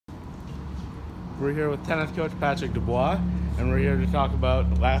We're here with tennis coach Patric DuBois, and we're here to talk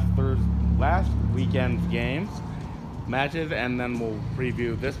about last weekend's matches, and then we'll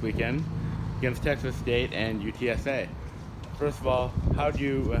preview this weekend against Texas State and UTSA. First of all, how do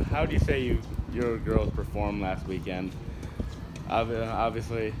you say your girls performed last weekend?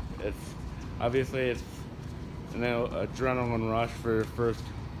 Obviously, it's an adrenaline rush for your first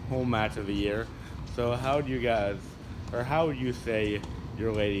home match of the year. So how would you say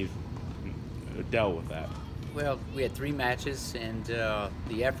your ladies dealt with that? Well, we had 3 matches, and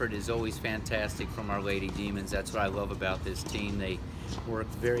the effort is always fantastic from our Lady Demons. That's what I love about this team. They work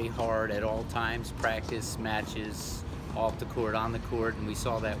very hard at all times, practice, matches, off the court, on the court, and we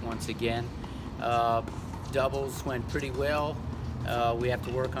saw that once again. Doubles went pretty well. We have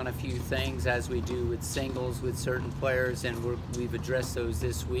to work on a few things, as we do with singles with certain players, and we've addressed those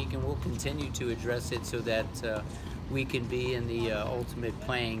this week, and we'll continue to address it so that we can be in the ultimate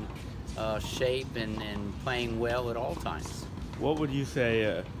playing shape and playing well at all times. What would you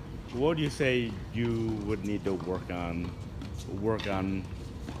say? What would you say you would need to work on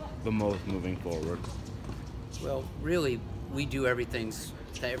the most moving forward? Well, really, we do everything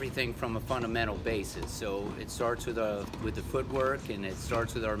from a fundamental basis. So it starts with the footwork, and it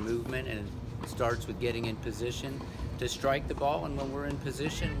starts with our movement, and it starts with getting in position to strike the ball. And when we're in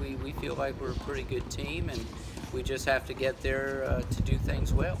position, we feel like we're a pretty good team, and we just have to get there to do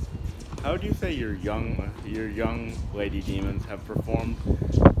things well. How do you say your young Lady Demons have performed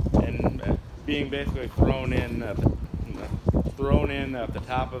in being basically thrown in at the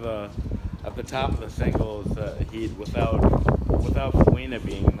top of the singles heat without Selena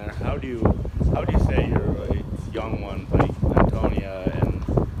being in there? How do you say your young ones like Antonia and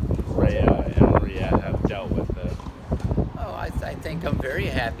Rhea and Maria have dealt with this? Oh, I think I'm very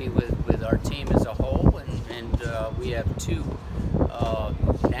happy with our team as a whole, and we have 2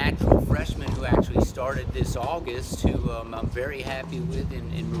 natural freshmen who actually started this August, who I'm very happy with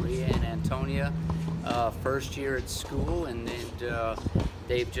in Maria and Antonia. First year at school, and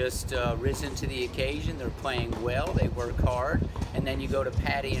they've just risen to the occasion. They're playing well, they work hard. And then you go to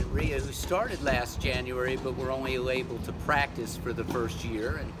Patty and Rhea, who started last January but were only able to practice for the first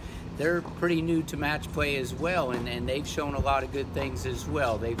year, and they're pretty new to match play as well, and they've shown a lot of good things as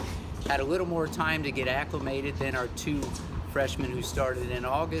well. They've had a little more time to get acclimated than our 2 freshmen who started in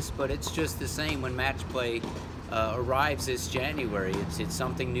August, but it's just the same when match play arrives this January. It's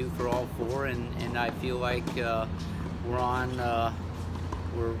something new for all 4, and I feel like we're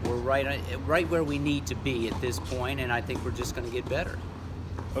right where we need to be at this point, and I think we're just going to get better.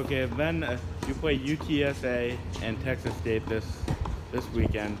 Okay, then you play UTSA and Texas State this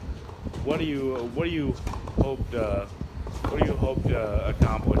weekend. What do you hope to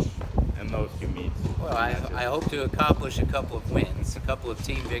accomplish in those 2 meets? Well, I hope to accomplish a couple of wins, a couple of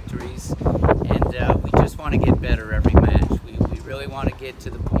team victories, and we just want to get better every match. We really want to get to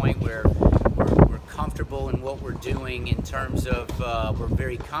the point where we're comfortable in what we're doing, in terms of we're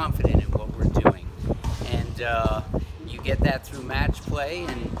very confident in what we're doing. And you get that through match play,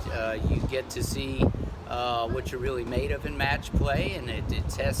 and you get to see what you're really made of in match play, and it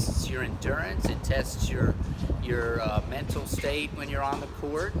tests your endurance, it tests your mental state when you're on the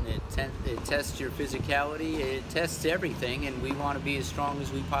court, and it tests your physicality, it tests everything, and we want to be as strong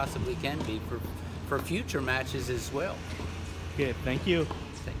as we possibly can be for future matches as well. Okay, thank you.